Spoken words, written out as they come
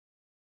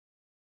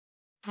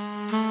Lord,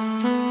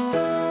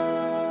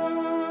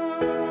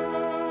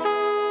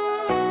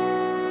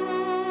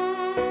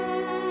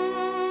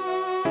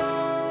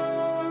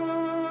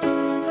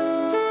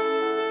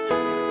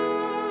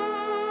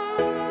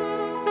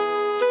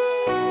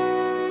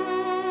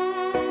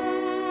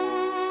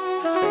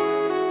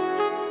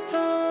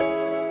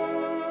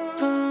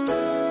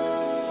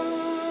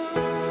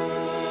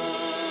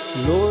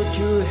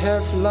 you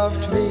have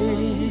loved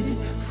me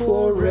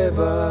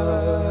forever.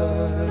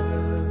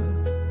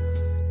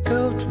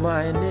 Count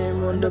my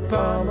name on the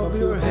palm of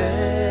your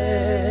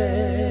hand.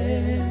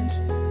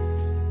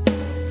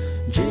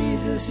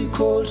 Jesus, you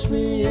called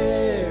me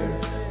heir,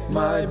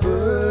 my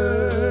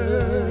birth.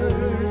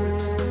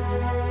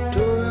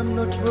 Though I'm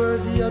not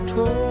worthy at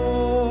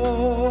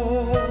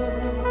all,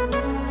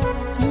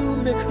 you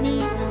make me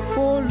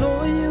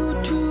follow you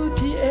to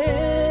the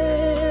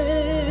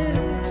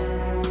end.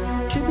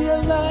 To be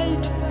a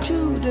light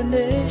to the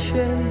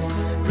nations,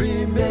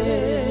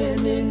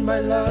 remain in my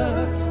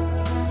love.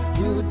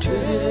 You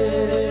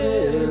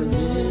tell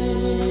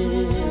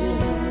me,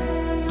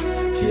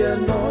 fear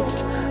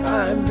not,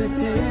 I'm with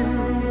you,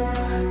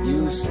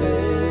 you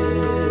say.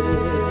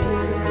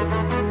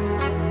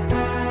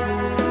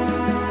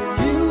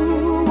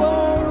 You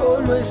are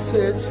always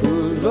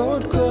faithful,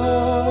 Lord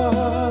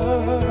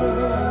God.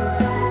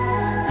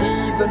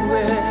 Even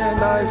when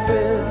I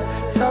fail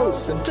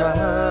 1,000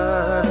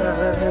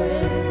 times,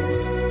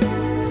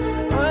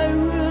 I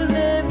will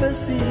never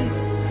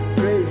cease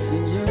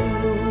praising you.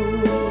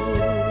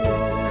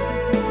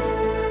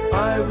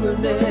 I will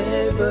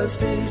never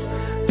cease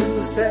to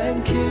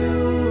thank you.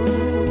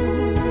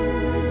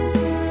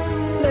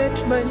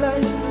 Let my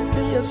life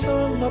be a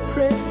song of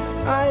praise.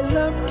 I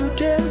love to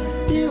tell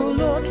you,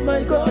 Lord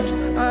my God,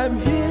 I'm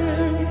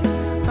here.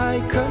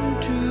 I come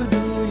to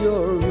do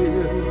your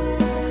will.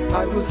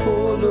 I will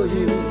follow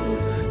you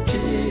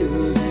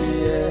till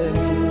the end.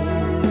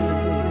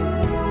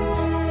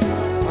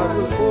 I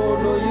will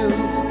follow you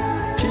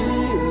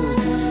till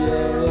the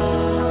end.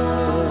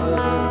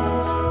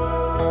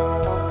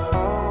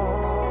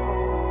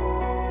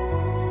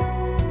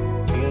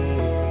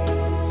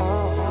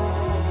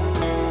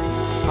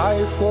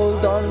 I fall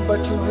down,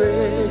 but you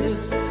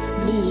raise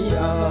me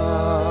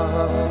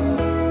up.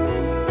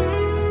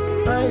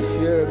 I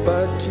fear,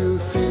 but you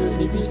fill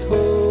me with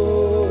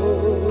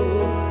hope.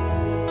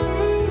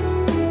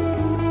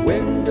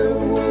 When the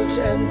world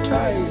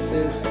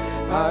entices,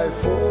 I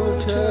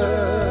falter.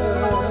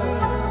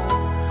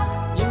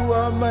 You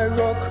are my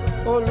rock,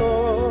 oh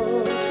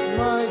Lord,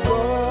 my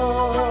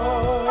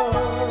God.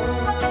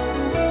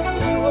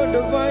 You are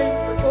the vine,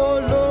 oh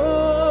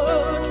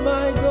Lord,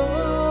 my God.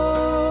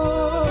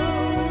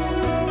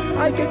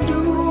 I can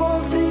do all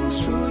things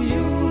through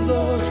you,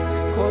 Lord,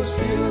 'cause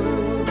you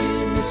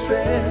give me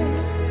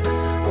strength,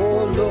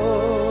 oh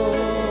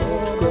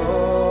Lord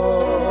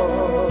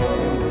God.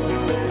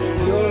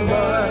 You're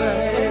my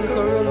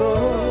anchor, oh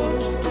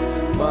Lord,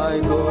 my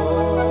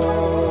God.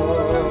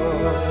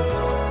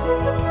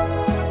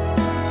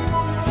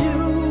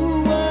 You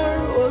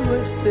are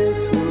always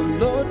faithful,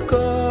 Lord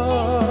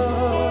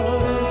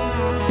God.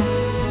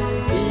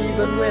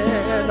 Even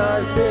when I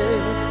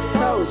fail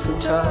 1,000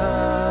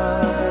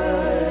 times,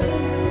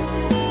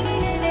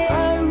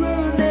 I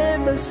will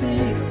never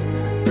cease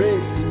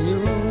praising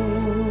you.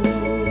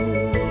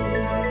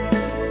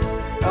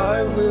 I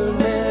will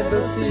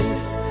never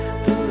cease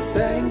to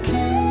thank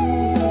you.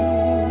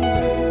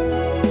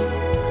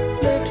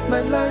 Let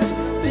my life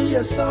be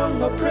a song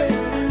of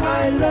praise.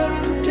 I love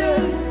to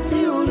tell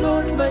you,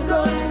 Lord my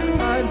God,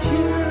 I'm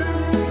here.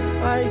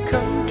 I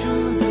come to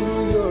do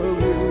your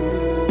will.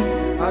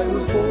 I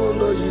will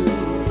follow you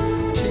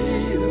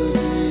till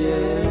the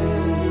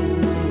end.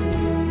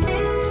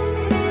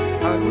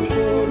 I will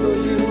follow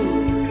you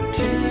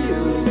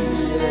till the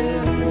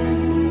end.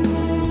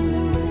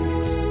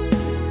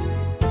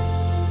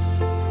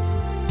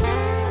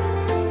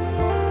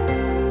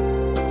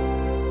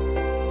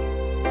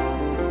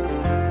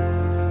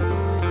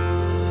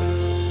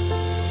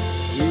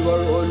 You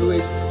are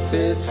always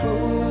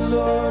faithful,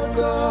 Lord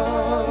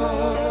God.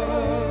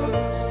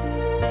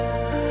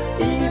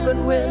 Even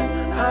when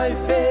I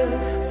fail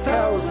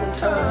 1,000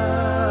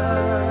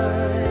 times,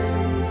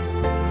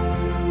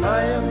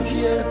 I am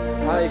here,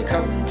 I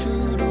come to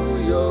do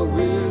your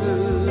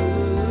will.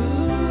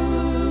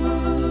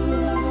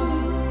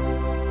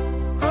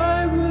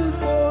 I will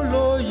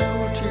follow you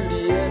till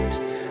the end.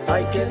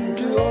 I can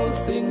do all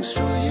things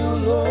through you,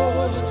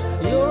 Lord.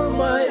 You're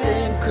my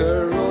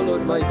anchor, oh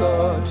Lord my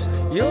God.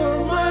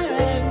 You're my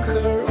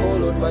anchor, oh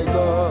Lord my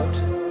God.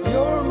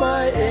 You're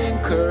my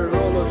anchor,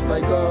 oh Lord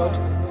my God.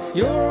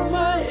 You're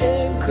my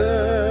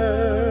anchor.